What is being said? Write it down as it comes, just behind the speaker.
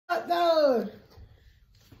up, though?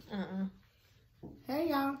 Hey,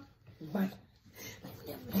 y'all. Bye.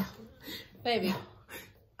 Baby.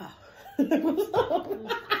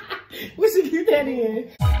 We should keep that in.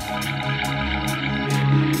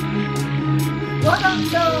 What up,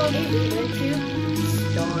 though?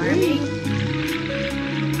 Stormy.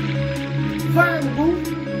 Burn the booth.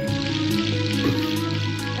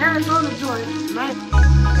 Arizona joint, right? I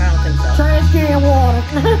don't think so. Trash can water.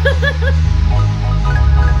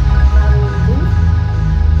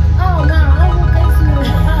 Oh no, I don't think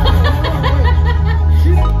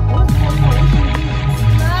she was.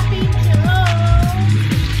 Sloppy Joe.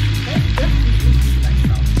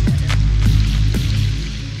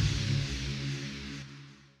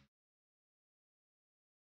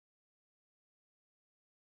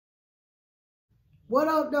 What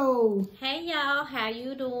up, though? Hey y'all, how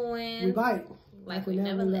you doing? We bite. Like we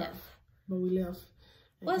never left. But we left.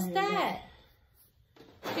 What's that?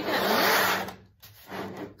 You got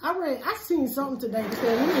I seen something today that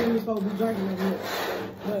said we ain't even supposed to be drinking no milk.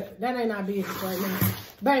 But that ain't our business right now.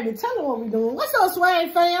 Baby, tell them what we doing. What's up,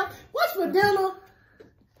 Swag fam? What's for dinner?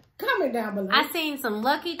 Comment down below. I seen some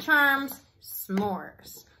Lucky Charms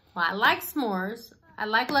s'mores. Well, I like s'mores. I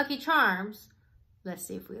like Lucky Charms. Let's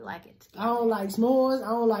see if we like it together. I don't like s'mores. I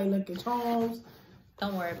don't like Lucky Charms.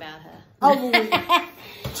 Don't worry about her. Over with.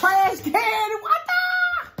 Trash can. What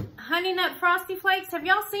the? Honey Nut Frosty Flakes. Have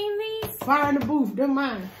y'all seen these? Fire in the booth. They're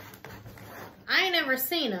mine. I ain't never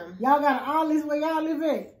seen them. Y'all got Ollie's where y'all live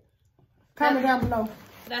at? Comment down below.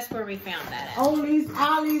 That's where we found that at. Ollie's,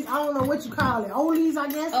 Ollie's, I don't know what you call it. Ollie's, I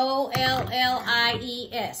guess. Ollies.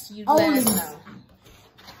 You let Ollie's. us know.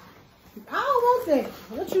 I don't want that.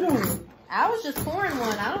 What you doing? I was just pouring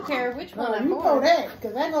one. I don't care which one I You pour. pour that,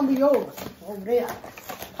 because that's going to be yours over there.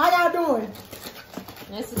 How y'all doing?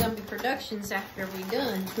 This is going to be productions after we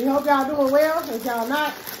done. We hope y'all doing well. If y'all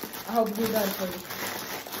not, I hope it get better for you.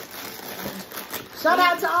 Shout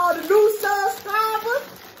out to all the new subscribers.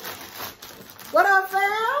 What up,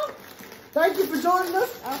 fam? Thank you for joining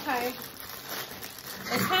us. Okay.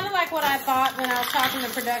 It's kind of like what I thought when I was talking to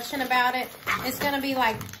production about it. It's going to be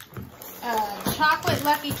like chocolate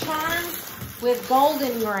Lucky Charms with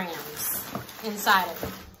golden grams inside of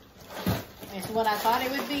it. It's what I thought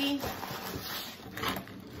it would be.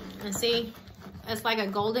 And see, it's like a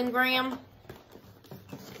golden gram.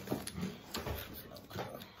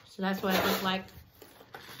 So that's what it looks like.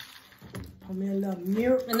 I mean, a little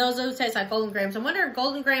milk. And those do taste like golden grams. I wonder if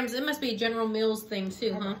golden grams, it must be a General Mills thing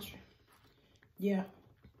too, huh? Yeah.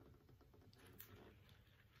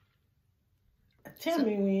 Tell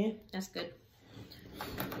me when. That's good.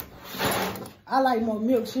 I like more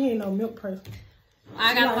milk. She ain't no milk person.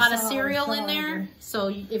 I got a lot of Salisbury, cereal in there, so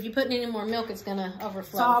if you put any more milk, it's gonna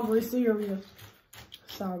overflow. Salisbury cereal.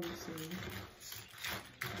 Salisbury cereal.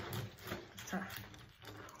 Try.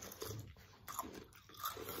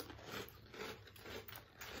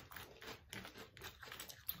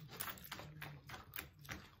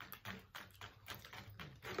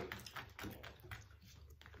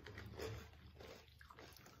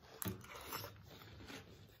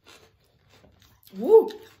 Woo!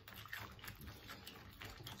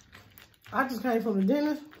 I just came from the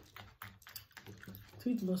dentist.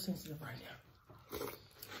 Teeth a little sensitive right now.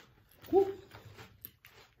 Woo!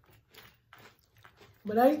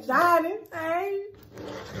 But I ain't shining. I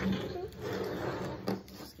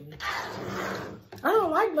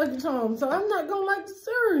don't like Lucky Charms, so I'm not gonna like the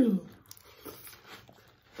cereal.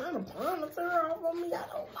 Trying to burn the cereal off on me, I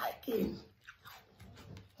don't like it.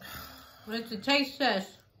 What's the taste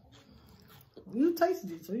test? You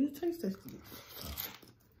tasted it, so you taste tested it.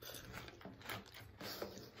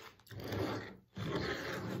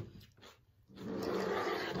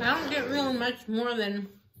 I don't get really much more than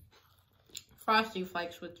Frosty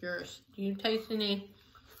Flakes with yours. Do you taste any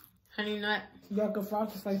Honey Nut? Got good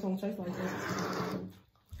Frosty Flakes don't taste like that.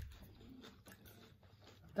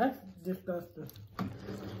 That's disgusting.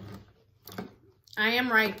 I am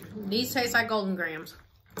right. These taste like golden grams.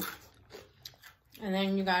 And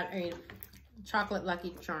then you got a chocolate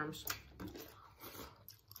Lucky Charms.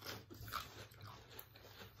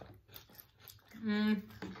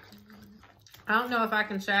 I don't know if I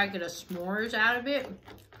can say I get a s'mores out of it,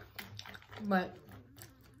 but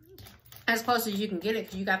as close as you can get it,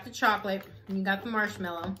 because you got the chocolate, and you got the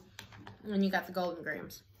marshmallow, and you got the golden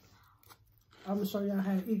grams. I'm gonna show y'all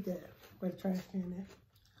how to eat that. Where the trash can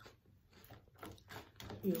at.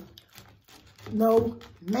 Yeah. No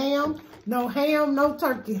ma'am, no ham, no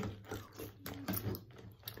turkey.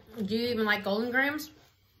 Do you even like golden grams?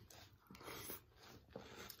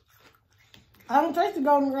 I don't taste the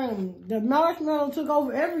golden graham. The marshmallow took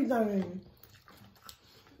over everything.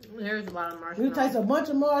 There's a lot of You marshmallows. taste a bunch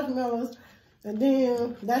of marshmallows, and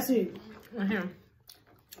then that's it. Right here.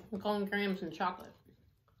 Golden grams and chocolate.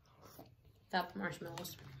 Without the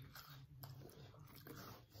marshmallows.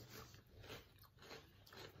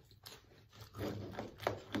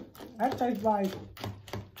 That tastes like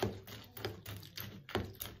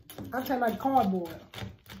cardboard.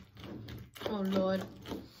 Oh Lord.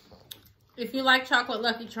 If you like chocolate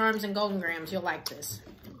Lucky Charms and Golden Grams, you'll like this.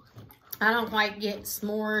 I don't quite get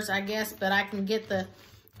s'mores, I guess, but I can get the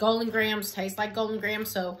Golden Grams. Taste like Golden Grams,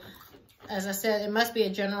 so as I said, it must be a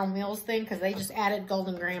General Mills thing because they just added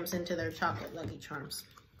Golden Grams into their chocolate Lucky Charms.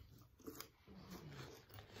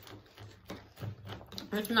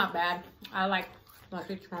 It's not bad. I like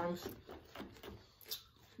Lucky Charms.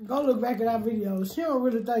 Go look back at our videos. She don't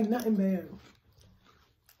really think nothing bad.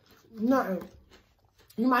 Nothing.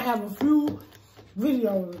 You might have a few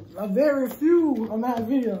videos, a very few amount of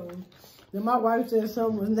videos that my wife said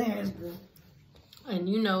something was nasty. And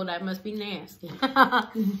you know that must be nasty.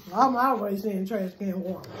 I'm always saying trash can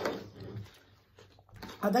water.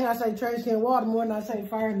 I think I say trash can water more than I say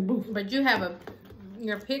fire in the booth. But you're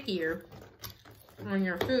pickier on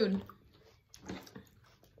your food.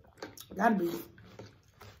 Gotta be.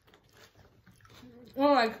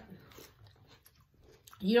 Well, like,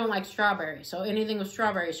 you don't like strawberry, so anything with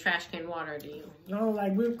strawberry is trash can water to you. I don't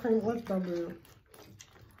like whipped cream or strawberry.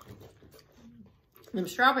 Them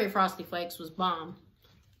strawberry Frosty Flakes was bomb.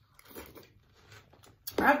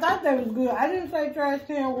 I thought that was good. I didn't say trash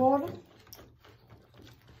can water.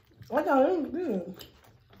 I thought it was good.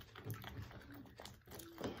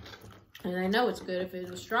 And I know it's good if it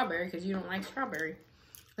was strawberry because you don't like strawberry.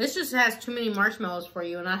 This just has too many marshmallows for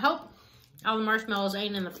you, and I hope all the marshmallows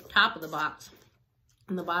ain't in the top of the box.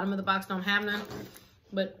 And the bottom of the box don't have none.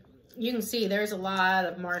 But you can see there's a lot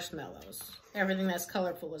of marshmallows. Everything that's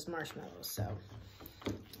colorful is marshmallows, so.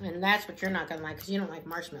 And that's what you're not gonna like because you don't like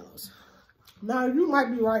marshmallows. Now, you might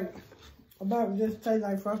be right about just taste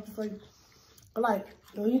like Frosted Flakes. Like,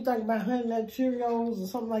 when you think about Honey Nut Cheerios or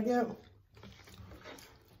something like that,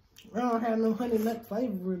 I don't have no Honey Nut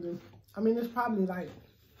flavor really. I mean, it's probably like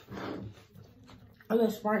a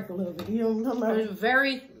little sprinkle a little bit. You know what I'm talking about? It's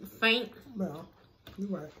very faint. No, you're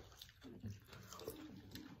right.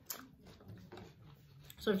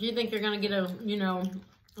 So if you think you're gonna get a, you know,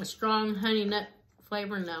 a strong honey nut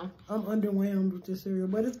flavor, no. I'm underwhelmed with this cereal,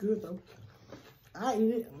 but it's good though. I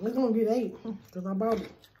eat it. It's gonna get 8 because I bought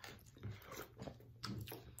it.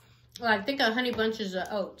 Well, I think a Honey Bunches of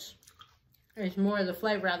Oats is more of the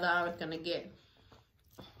flavor I thought I was gonna get.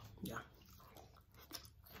 Yeah.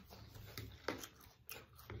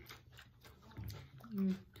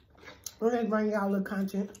 We're gonna bring y'all a little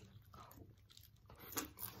content.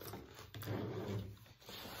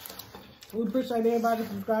 We appreciate everybody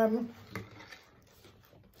subscribing.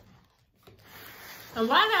 And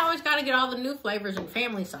why do I always gotta get all the new flavors in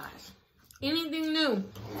family size? Anything new?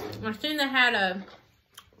 I've seen that had a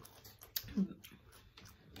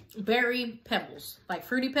berry pebbles, like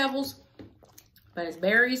Fruity Pebbles, but it's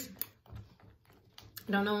berries.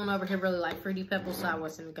 I don't know one over here really like Fruity Pebbles, so I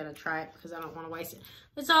wasn't gonna try it because I don't want to waste it.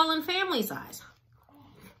 It's all in family size.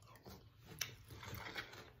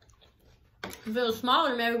 If it was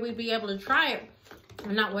smaller, maybe we'd be able to try it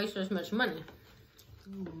and not waste as much money.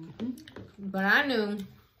 But I knew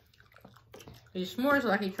these s'mores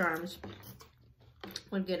Lucky Charms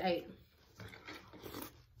would get 8.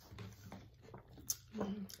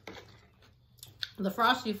 The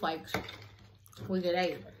Frosty Flakes would get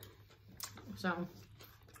 8. So,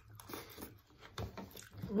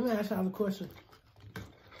 let me ask y'all a question.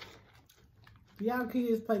 Do y'all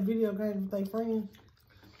kids play video games with their friends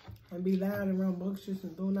and be loud and rambunctious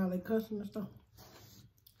and doing all their cussing and stuff?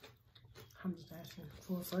 I'm just asking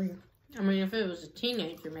for a friend. I mean, if it was a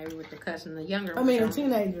teenager, maybe with the cussing, the younger I mean, ones a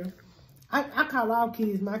teenager. I call all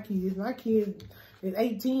kids my kids. My kid is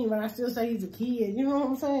 18, but I still say he's a kid. You know what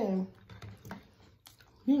I'm saying?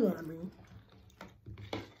 You know what I mean.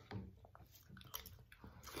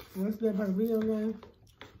 Once they play a video game,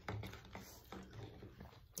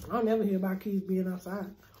 I don't never hear about kids being outside.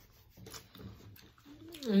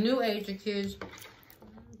 The new age of kids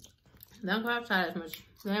don't go outside as much.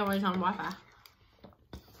 They're always on Wi-Fi.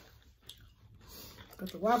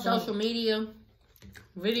 Social media,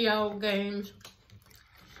 video games,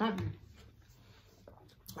 something.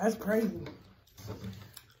 That's crazy.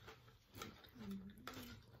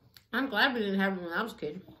 I'm glad we didn't have it when I was a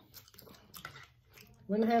kid.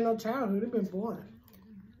 Wouldn't have had no childhood. It'd been boring.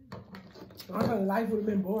 I think life would have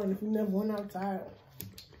been boring if we never went outside.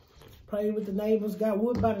 Played with the neighbors, got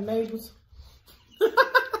wood by the neighbors.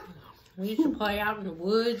 We used to play out in the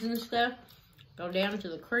woods and stuff. Go down to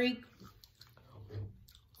the creek.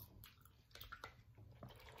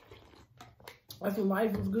 That's when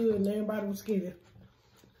life was good and everybody was skinny.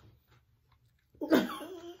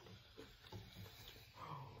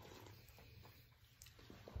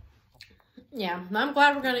 Yeah, I'm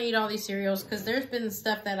glad we're going to eat all these cereals because there's been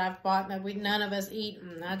stuff that I've bought that none of us eat,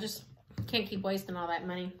 and I just can't keep wasting all that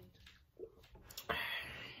money.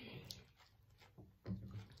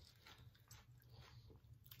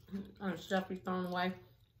 On stuff we thrown away.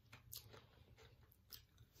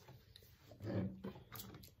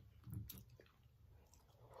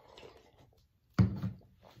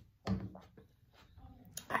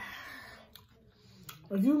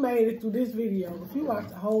 If you made it through this video, if you watched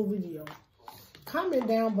the whole video, comment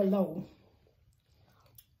down below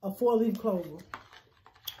a 4-leaf clover.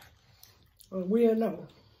 And we'll know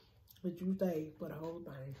that you stayed for the whole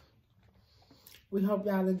thing. We hope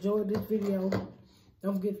y'all enjoyed this video.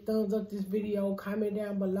 Don't forget to thumbs up this video, comment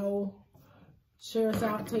down below, share us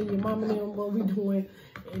out, tell your mama and them what we doing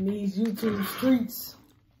in these YouTube streets.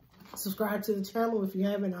 Subscribe to the channel if you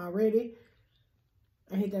haven't already.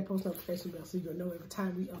 And hit that post notification bell so you'll know every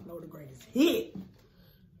time we upload the greatest hit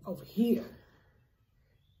over here.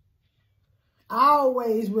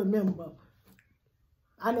 Always remember,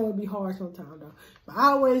 I know it'd be hard sometimes though, but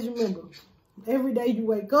always remember, every day you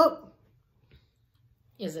wake up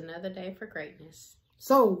is another day for greatness.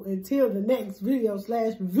 So until the next video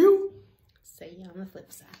 /review, see you on the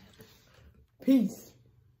flip side. Peace.